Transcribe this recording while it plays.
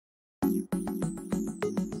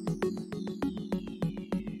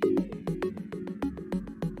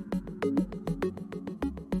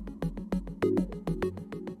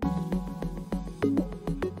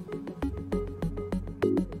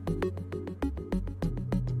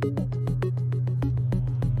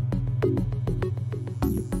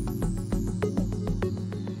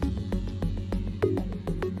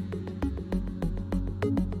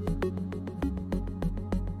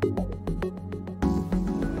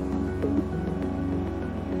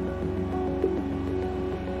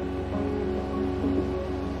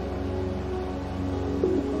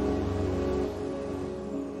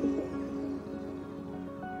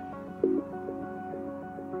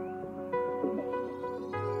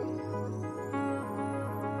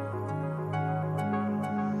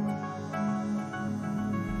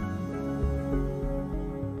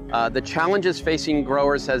The challenges facing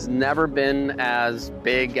growers has never been as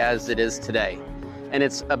big as it is today. And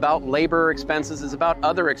it's about labor expenses, it's about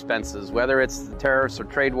other expenses, whether it's the tariffs or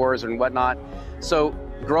trade wars and whatnot. So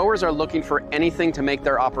growers are looking for anything to make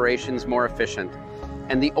their operations more efficient.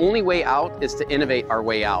 And the only way out is to innovate our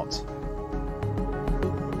way out.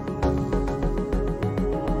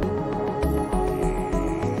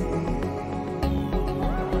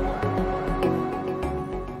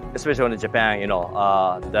 Especially in Japan,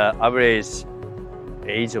 the average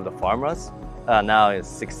age of the farmers now is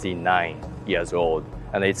 69 years old,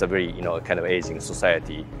 and it's a very, kind of aging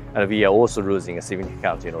society. And we are also losing a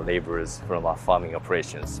significant, laborers from our farming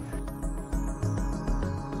operations.